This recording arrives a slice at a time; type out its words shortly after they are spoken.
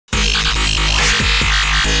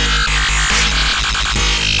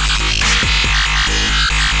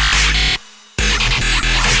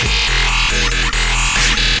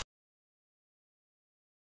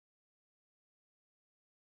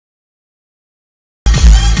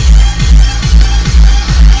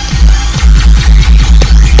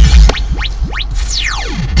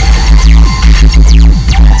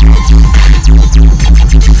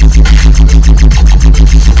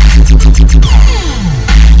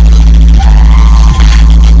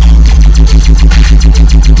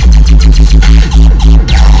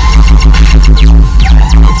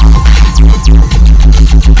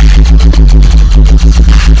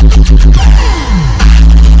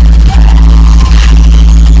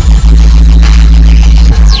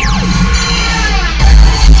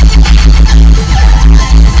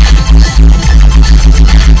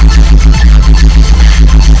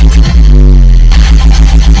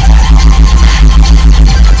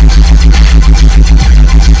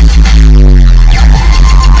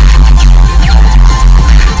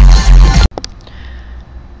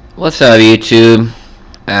What's up, YouTube?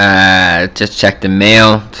 Just checked the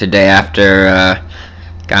mail today after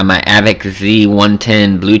got my AVIC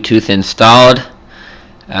Z110 Bluetooth installed.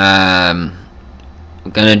 I'm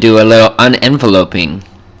gonna do a little unenveloping.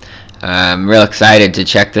 I'm real excited to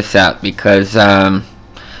check this out because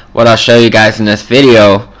what I'll show you guys in this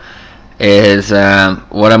video is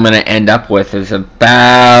what I'm gonna end up with is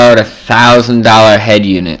about $1,000 head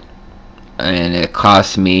unit. And it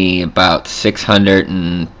cost me about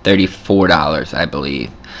 $634, I believe.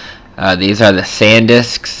 These are the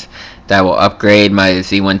SanDiscs that will upgrade my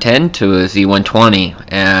Z110 to a Z120,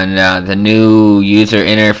 and the new user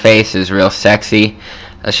interface is real sexy.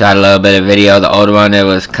 I shot a little bit of video. The old one, it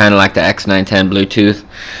was kind of like the X910 Bluetooth,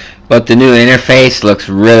 but the new interface looks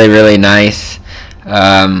really nice.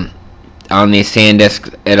 On these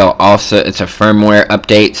SanDiscs, it's a firmware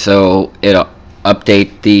update, so it'll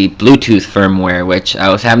update the Bluetooth firmware, which I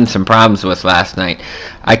was having some problems with last night.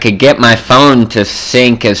 I could get my phone to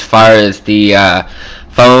sync as far as the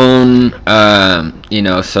phone,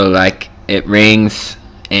 so like it rings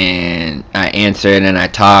and I answer it and I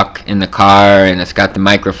talk in the car and it's got the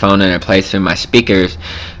microphone and it plays through my speakers.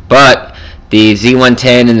 But the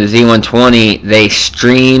Z110 and the Z120, they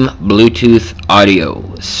stream Bluetooth audio,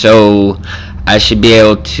 so I should be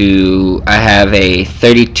able to. I have a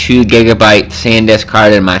 32 gigabyte SanDisk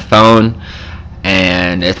card in my phone,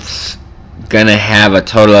 and it's gonna have a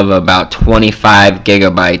total of about 25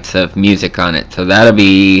 gigabytes of music on it, so that'll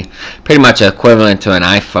be pretty much equivalent to an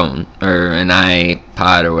iPhone or an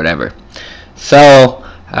iPod or whatever. So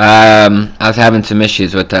I was having some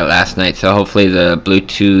issues with that last night, so hopefully the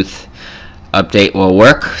Bluetooth update will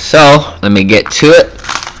work. So let me get to it.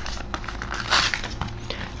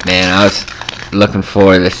 Man, I was looking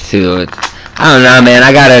forward to this too. I don't know, man,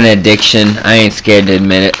 I got an addiction. I ain't scared to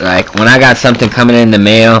admit it. Like, when I got something coming in the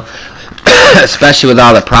mail, especially with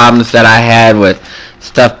all the problems that I had with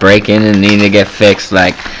stuff breaking and needing to get fixed,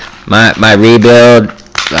 like my rebuild,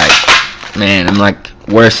 like, man, I'm like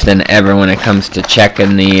worse than ever when it comes to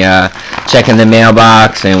checking the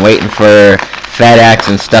mailbox and waiting for FedEx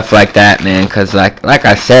and stuff like that, man. Cause like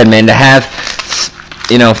I said, man, to have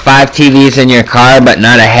 5 TVs in your car but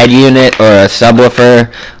not a head unit or a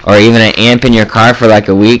subwoofer or even an amp in your car for like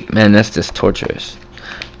a week, man, that's just torturous.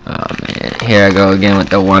 Oh man, here I go again with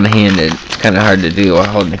the one-handed. It's kind of hard to do while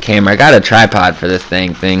holding the camera. I got a tripod for this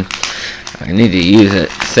thing. I need to use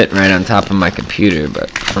it. It's sitting right on top of my computer,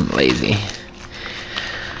 but I'm lazy.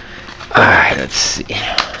 Alright, let's see.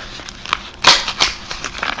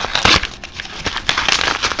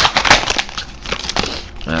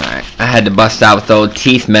 Alright, I had to bust out with the old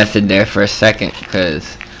teeth method there for a second,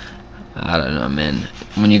 because I don't know, man.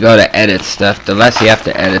 When you go to edit stuff, the less you have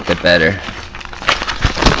to edit, the better.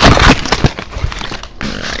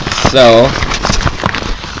 Alright, so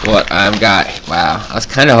what I've got, wow, I was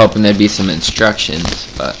kind of hoping there'd be some instructions,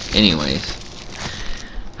 but anyways.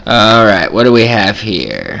 Alright, what do we have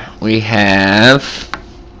here? We have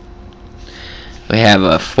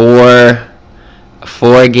a 4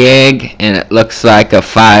 gig, and it looks like a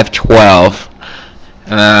 512.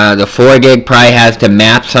 The 4 gig probably has the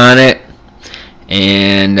maps on it,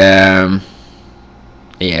 and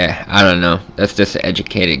yeah, I don't know, that's just an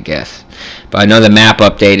educated guess, but I know the map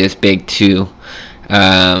update is big too,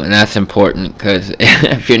 and that's important, because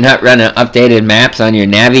if you're not running updated maps on your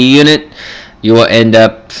Navi unit, you will end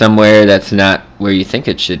up somewhere that's not where you think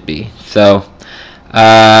it should be. So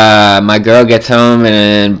my girl gets home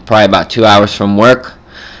in probably about 2 hours from work,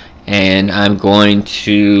 and I'm going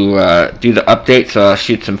to do the update, so I'll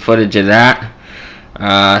shoot some footage of that.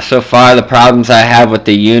 So far, the problems I have with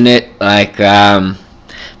the unit, like the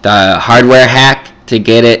hardware hack to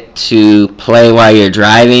get it to play while you're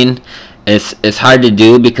driving, it's hard to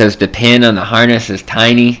do because the pin on the harness is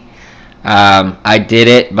tiny. I did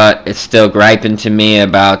it, but it's still griping to me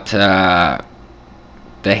about the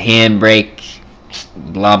handbrake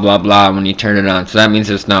blah blah blah when you turn it on, so that means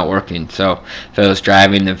it's not working. So if it was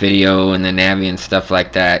driving the video and the Navi and stuff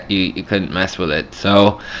like that, you couldn't mess with it.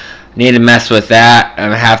 So I need to mess with that.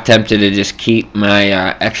 I'm half tempted to just keep my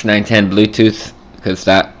X910 Bluetooth, because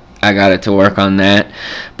I got it to work on that,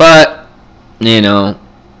 but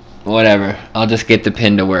whatever, I'll just get the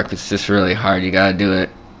pin to work. It's just really hard. You gotta do it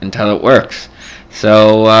until it works.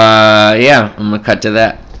 So yeah, I'm gonna cut to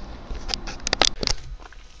that.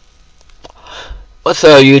 What's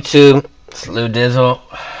up, YouTube? It's Lou Dizzle.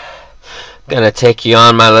 Gonna take you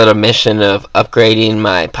on my little mission of upgrading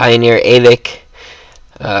my Pioneer AVIC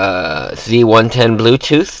Z110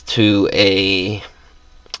 Bluetooth to a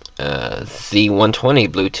Z120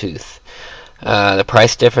 Bluetooth. The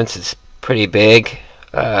price difference is pretty big.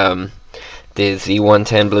 The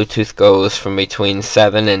Z110 Bluetooth goes from between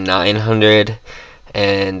 7 and 900,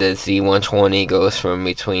 and the Z120 goes from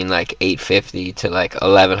between like 850 to like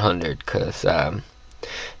 1100. Because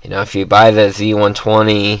you know, if you buy the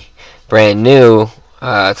Z120 brand new,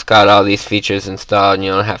 it's got all these features installed, and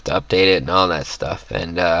you don't have to update it and all that stuff.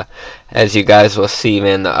 And as you guys will see,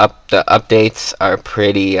 man, the updates are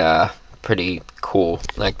pretty cool.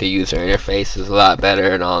 Like, the user interface is a lot better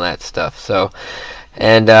and all that stuff. So,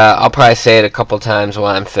 and I'll probably say it a couple times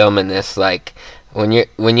while I'm filming this. Like, when you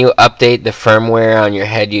update the firmware on your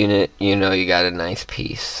head unit, you know you got a nice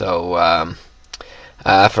piece. So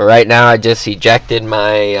for right now, I just ejected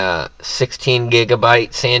my 16 gigabyte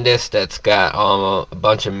SanDisk that's got a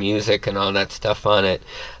bunch of music and all that stuff on it.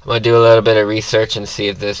 I'm gonna do a little bit of research and see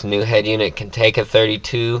if this new head unit can take a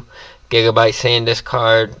 32 gigabyte SanDisk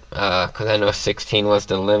card, because I know 16 was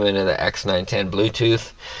the limit of the X910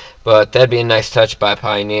 Bluetooth. But that'd be a nice touch by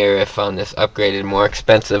Pioneer if on this upgraded, more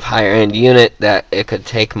expensive, higher end unit that it could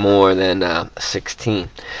take more than 16.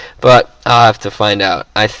 But I'll have to find out.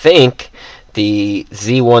 I think the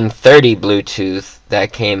Z130 Bluetooth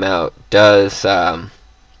that came out does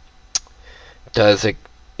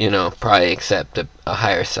you know, probably accept a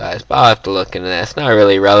higher size, but I'll have to look into that. It's not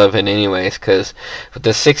really relevant anyways, because with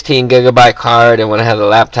the 16 gigabyte card, and when I have the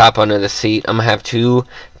laptop under the seat, I'm gonna have 2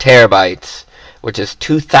 terabytes, which is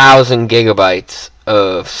 2,000 gigabytes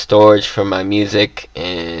of storage for my music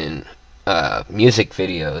and music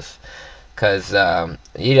videos. Because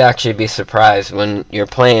you'd actually be surprised when you're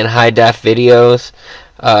playing high def videos,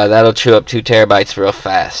 that'll chew up 2 terabytes real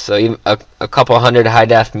fast. So even a couple hundred high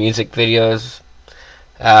def music videos,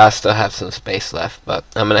 I still have some space left, but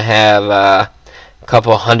I'm gonna have a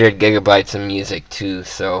couple hundred gigabytes of music too.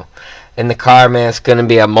 So in the car, man, it's gonna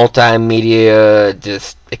be a multimedia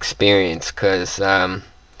just experience, because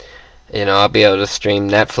you know, I'll be able to stream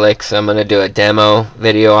Netflix. I'm gonna do a demo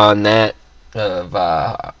video on that, of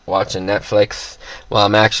watching Netflix while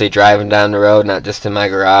I'm actually driving down the road, not just in my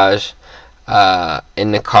garage,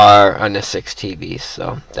 in the car on the 6 TVs.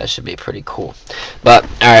 So that should be pretty cool. But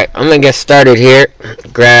alright, I'm gonna get started here.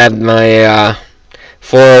 Grab my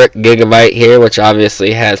 4 gigabyte here, which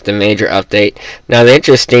obviously has the major update. Now the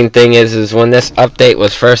interesting thing is when this update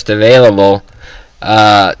was first available,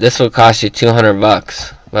 this will cost you 200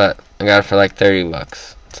 bucks, but I got it for like 30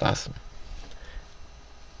 bucks. It's awesome.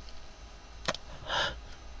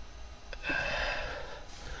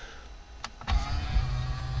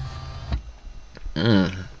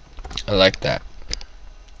 I like that.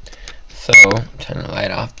 So, turn the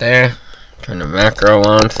light off there. Turn the macro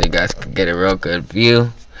on so you guys can get a real good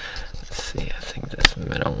view. Let's see, I think this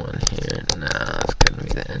middle one here. Nah, it's gonna be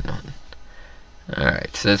the end one.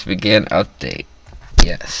 Alright, so let's begin update.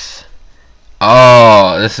 Yes.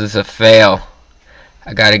 Oh, this is a fail.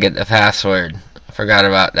 I gotta get the password. I forgot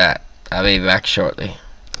about that. I'll be back shortly.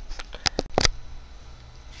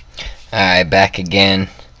 Alright, back again.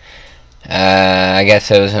 I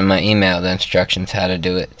guess it was in my email, the instructions how to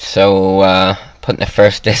do it. So putting the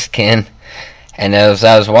first disc in, and as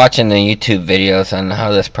I was watching the YouTube videos on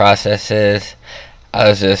how this process is, I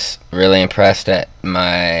was just really impressed that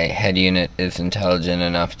my head unit is intelligent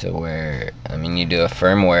enough to where, I mean, you do a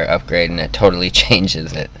firmware upgrade and it totally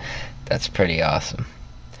changes it. That's pretty awesome.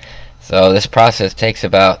 So this process takes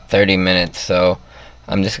about 30 minutes, so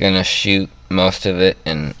I'm just gonna shoot most of it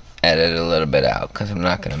and edit a little bit out, because I'm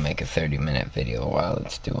not going to make a 30-minute video while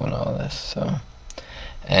it's doing all this. So,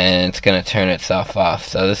 and it's going to turn itself off.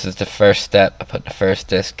 So this is the first step. I put the first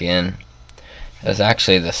disc in. It was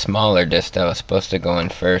actually the smaller disc that was supposed to go in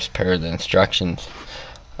first per the instructions.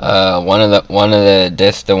 One of the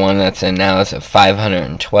discs, the one that's in now, is a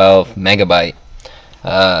 512 megabyte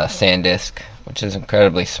SanDisk, which is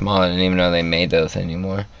incredibly small. I didn't even know they made those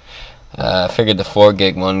anymore. I figured the 4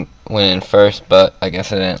 gig one went in first, but I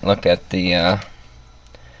guess I didn't look at the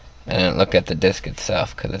disc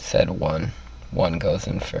itself, because it said one goes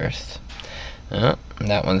in first. Oh,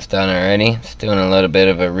 that one's done already. It's doing a little bit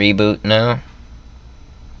of a reboot now.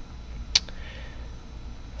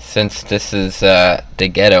 Since this is the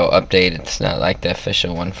ghetto update, it's not like the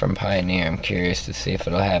official one from Pioneer. I'm curious to see if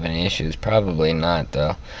it'll have any issues. Probably not,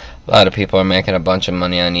 though. A lot of people are making a bunch of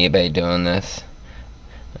money on eBay doing this.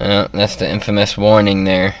 That's the infamous warning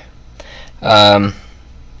there. I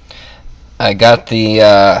got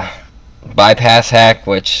the bypass hack,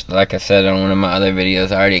 which, like I said in one of my other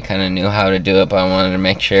videos, I already kind of knew how to do it, but I wanted to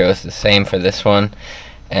make sure it was the same for this one.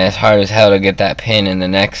 And it's hard as hell to get that pin in the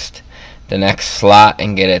next slot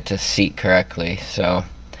and get it to seat correctly. So,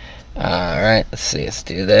 alright, let's see. Let's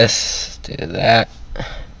do this. Let's do that.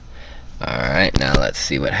 Alright, now let's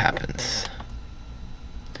see what happens.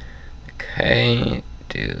 Okay,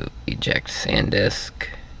 do eject SanDisk.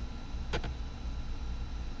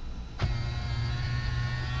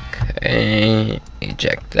 Okay,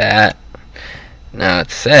 eject that. Now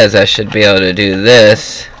it says I should be able to do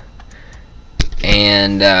this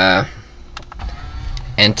and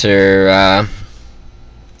enter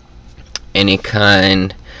any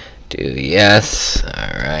kind. Do yes.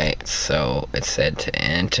 Alright, so it said to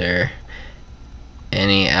enter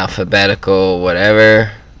any alphabetical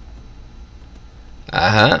whatever.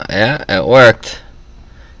 Yeah, it worked.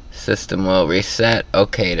 System will reset.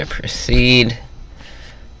 Okay to proceed.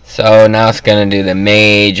 So now it's gonna do the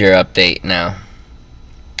major update now,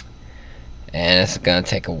 and it's gonna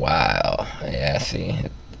take a while. Yeah, see,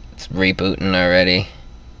 it's rebooting already.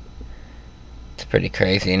 It's pretty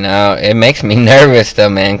crazy. Now it makes me nervous though,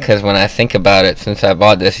 man, because when I think about it, since I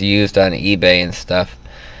bought this used on eBay and stuff,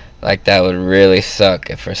 like that would really suck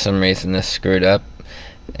if for some reason this screwed up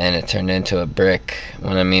and it turned into a brick.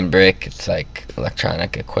 When I mean brick, it's like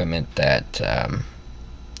electronic equipment that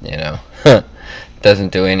you know,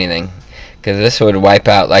 doesn't do anything, because this would wipe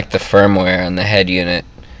out like the firmware on the head unit,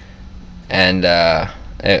 and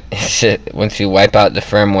once you wipe out the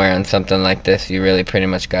firmware on something like this, you really pretty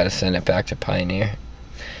much got to send it back to Pioneer,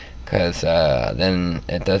 because then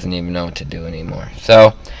it doesn't even know what to do anymore.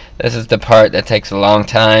 So this is the part that takes a long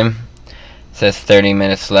time. It says 30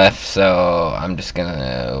 minutes left, so I'm just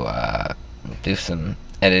gonna do some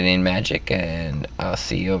editing magic, and I'll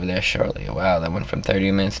see you over there shortly. Wow, that went from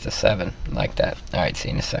 30 minutes to 7, like that. Alright, see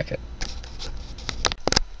you in a second.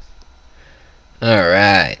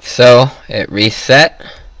 Alright, so it reset,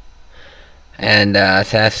 and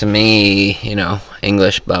it's asking me, you know,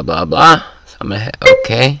 English blah blah blah, so I'm gonna hit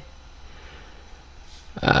OK.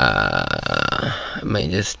 I may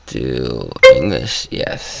just do English,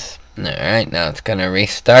 yes. Alright, now it's gonna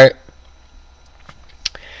restart,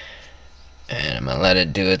 and I'm gonna let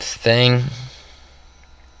it do its thing.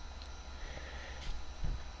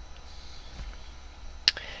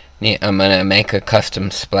 I'm gonna make a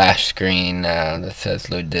custom splash screen that says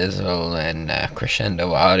Ludizzle and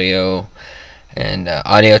Crescendo audio and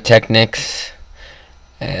Audio Technics,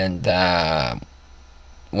 and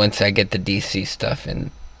once I get the DC stuff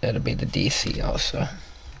in, it'll be the DC also.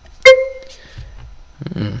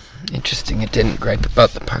 Interesting, it didn't gripe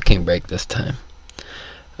about the parking brake this time.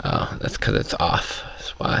 Oh, that's because it's off.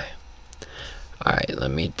 That's why. Alright, let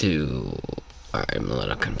me do... Alright, I'm a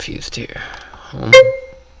little confused here. Home.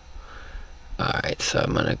 Alright, so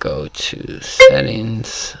I'm going to go to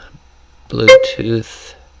Settings,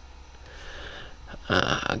 Bluetooth,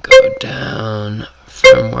 go down,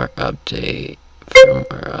 Firmware Update.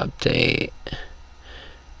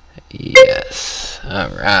 Yes.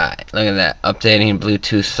 Alright, look at that, updating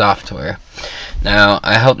Bluetooth software. Now,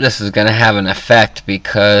 I hope this is going to have an effect,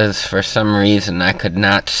 because for some reason I could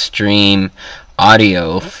not stream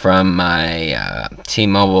audio from my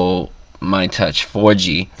T-Mobile MyTouch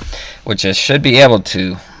 4G, which I should be able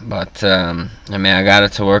to, but I mean, I got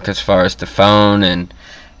it to work as far as the phone and,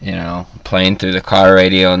 you know, playing through the car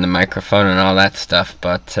radio and the microphone and all that stuff,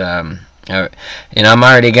 but you know, I'm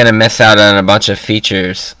already going to miss out on a bunch of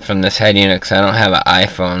features from this head unit because I don't have an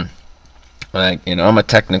iPhone. Like, you know, I'm a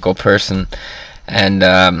technical person, and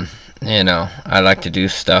you know, I like to do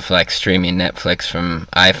stuff like streaming Netflix from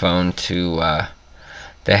iPhone to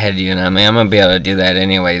the head unit. I mean, I'm gonna be able to do that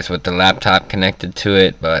anyways with the laptop connected to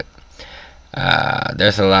it, but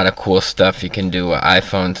there's a lot of cool stuff you can do with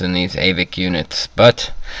iPhones in these AVIC units.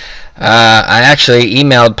 But I actually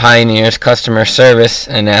emailed Pioneer's customer service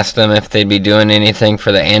and asked them if they'd be doing anything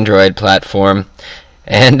for the Android platform,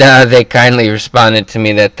 and they kindly responded to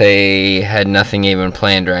me that they had nothing even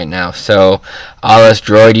planned right now. So all us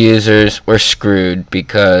Droid users were screwed,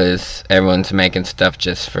 because everyone's making stuff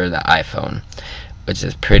just for the iPhone, which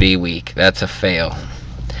is pretty weak. That's a fail.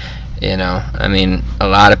 You know, I mean, a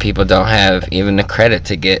lot of people don't have even the credit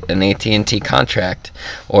to get an AT&T contract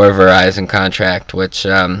or a Verizon contract, which,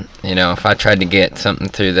 you know, if I tried to get something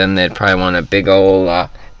through them, they'd probably want a big old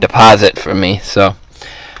deposit from me. So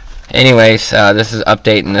anyways, this is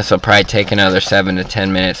updating. This will probably take another 7 to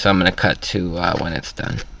 10 minutes, so I'm going to cut to when it's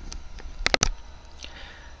done.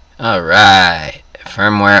 Alright,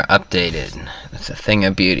 firmware updated. That's a thing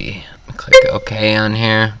of beauty. Click OK on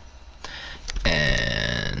here,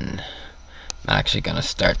 and I'm actually going to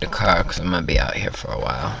start the car because I'm going to be out here for a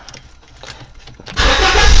while.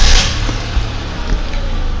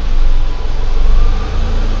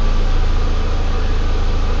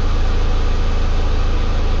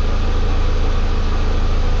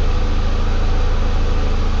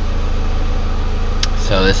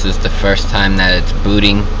 So this is the first time that it's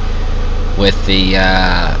booting with the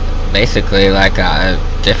basically like a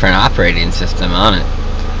different operating system on it.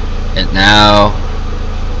 It now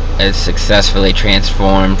is successfully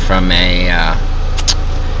transformed from a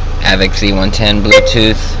AVIC Z110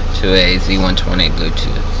 Bluetooth to a Z120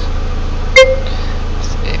 Bluetooth.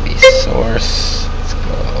 AV source. Let's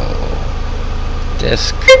go.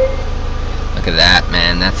 Disk. Look at that,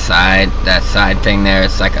 man. That side thing there.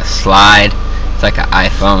 It's like a slide. It's like an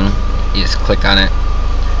iPhone. You just click on it,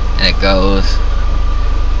 and it goes.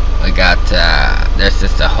 We got there's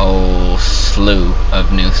just a whole slew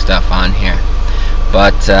of new stuff on here.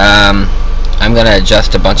 But I'm gonna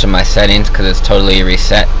adjust a bunch of my settings because it's totally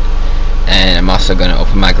reset, and I'm also gonna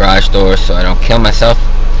open my garage door so I don't kill myself.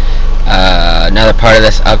 Another part of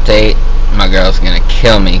this update, my girl's gonna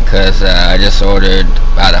kill me because I just ordered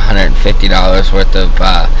about $150 worth of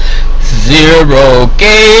zero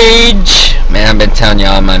gauge. Man, I've been telling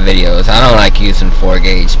y'all in my videos, I don't like using 4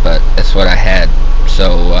 gauge, but that's what I had,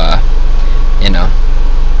 so you know,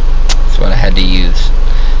 that's what I had to use.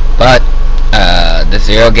 But the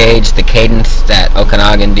 0 gauge, the cadence that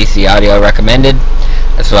Okanagan DC Audio recommended,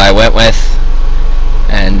 that's what I went with.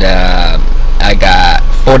 And I got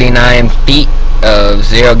 49 feet of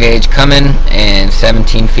 0 gauge coming and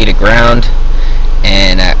 17 feet of ground,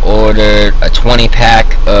 and I ordered a 20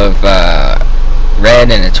 pack of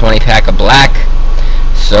red and a 20 pack of black.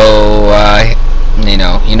 So you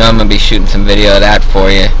know I'm gonna be shooting some video of that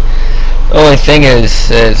for you. The only thing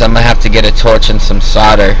is I'm gonna have to get a torch and some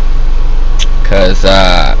solder, because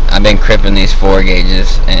I've been cripping these 4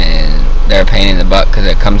 gauges and they're a pain in the butt because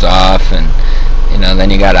it comes off, and you know,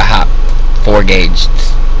 then you got a hot 4 gauge.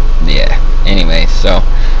 Yeah, anyway, so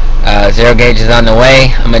 0 gauge is on the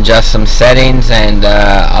way. I'm gonna adjust some settings, and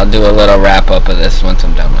I'll do a little wrap up of this once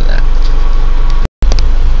I'm done with that.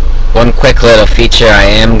 One quick little feature I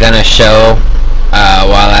am gonna show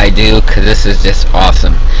while I do, because this is just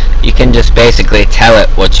awesome. You can just basically tell it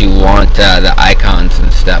what you want, the icons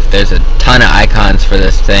and stuff. There's a ton of icons for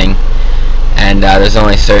this thing, and there's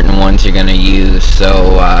only certain ones you're gonna use.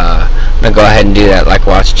 So I'm gonna go ahead and do that. Like,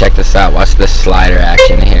 check this out. Watch this slider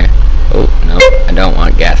action here. Oh no, I don't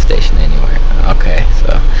want gas station anywhere. Okay,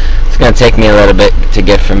 so it's gonna take me a little bit to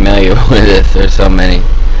get familiar with this. There's so many.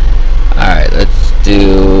 All right, let's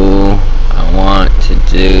do. I want to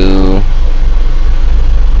do.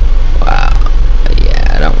 Wow. Yeah,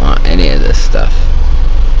 I don't want any of this stuff.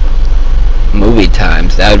 Movie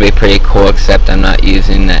times, that would be pretty cool, except I'm not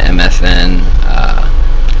using the MSN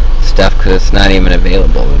stuff because it's not even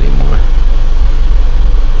available anymore.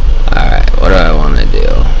 Alright, what do I want to do?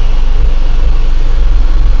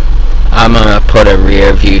 I'm going to put a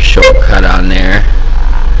rear view shortcut on there.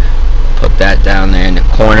 Put that down there in the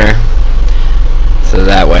corner, so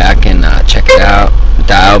that way I can check it out.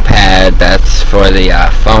 Dial pad, that's for the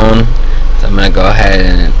phone. So I'm going to go ahead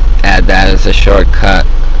and add that as a shortcut.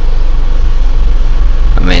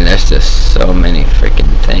 I mean, there's just so many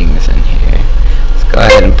freaking things in here. Let's go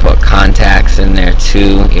ahead and put contacts in there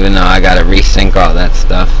too, even though I gotta resync all that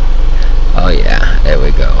stuff. Oh yeah, there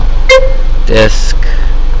we go. Disc,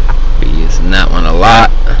 be using that one a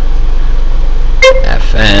lot.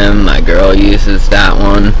 FM, my girl uses that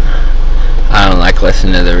one. I don't like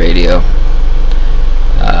listening to the radio.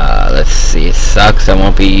 Let's see, it sucks I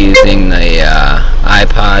won't be using the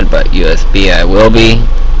iPod, but USB I will be.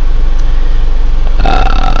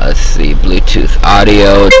 Let's see, Bluetooth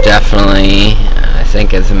audio, definitely. I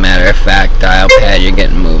think, as a matter of fact, dial pad, you're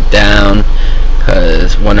getting moved down,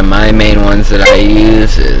 because one of my main ones that I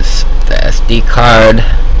use is the SD card.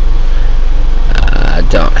 I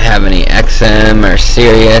don't have any XM or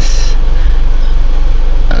Sirius.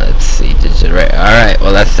 Let's see, digital. Alright,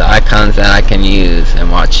 well, that's the icons that I can use.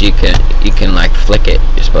 And watch, you can like flick it.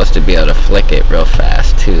 You're supposed to be able to flick it real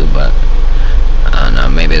fast too, but I don't know,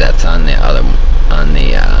 maybe that's on the other one. On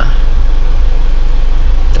the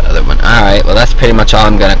other one. Alright, well, that's pretty much all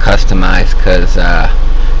I'm gonna customize, because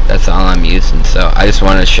that's all I'm using. So I just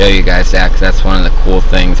wanted to show you guys that, because that's one of the cool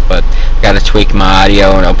things. But I gotta tweak my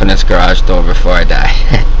audio and open this garage door before I die.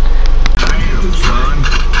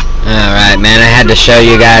 Alright, man, I had to show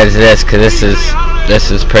you guys this, because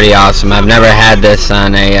this is pretty awesome. I've never had this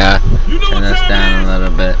on a turn this down a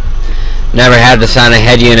little bit. Never had this on a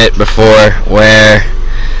head unit before, where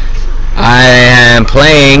I am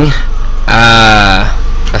playing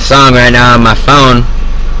a song right now on my phone,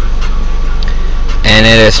 and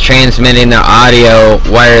it is transmitting the audio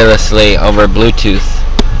wirelessly over Bluetooth.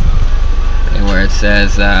 And where it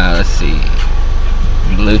says, let's see,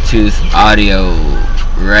 Bluetooth audio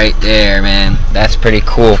right there, man. That's pretty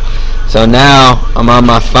cool. So now I'm on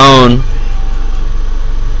my phone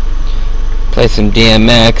play some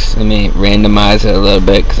DMX. Let me randomize it a little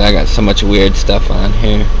bit because I got so much weird stuff on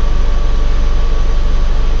here.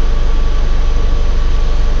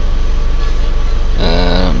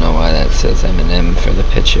 I don't know why that says Eminem for the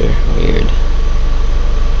picture. Weird.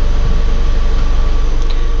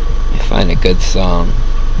 Let me find a good song.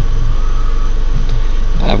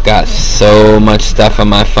 I've got so much stuff on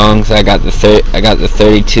my phone because I got the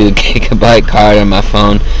 32 gigabyte card on my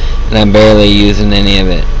phone, and I'm barely using any of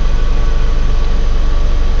it.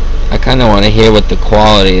 I kind of want to hear what the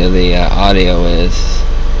quality of the audio is.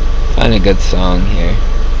 Find a good song here.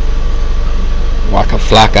 Waka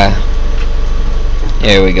Flocka.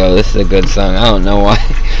 Here we go. This is a good song. I don't know why.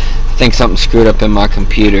 I think something screwed up in my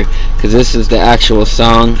computer because this is the actual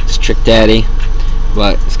song. It's Trick Daddy,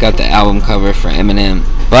 but it's got the album cover for Eminem.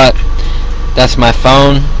 But that's my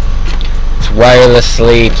phone. It's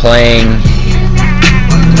wirelessly playing.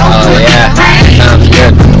 Oh yeah, sounds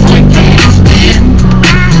good.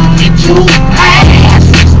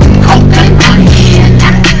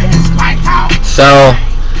 So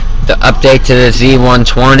the update to the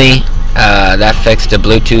Z120, that fixed the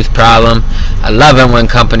Bluetooth problem. I love it when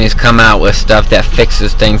companies come out with stuff that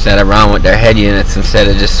fixes things that are wrong with their head units instead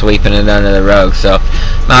of just sweeping it under the rug. So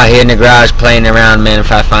I'm out here in the garage playing around, man.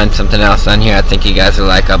 If I find something else on here I think you guys will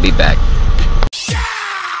like, I'll be back.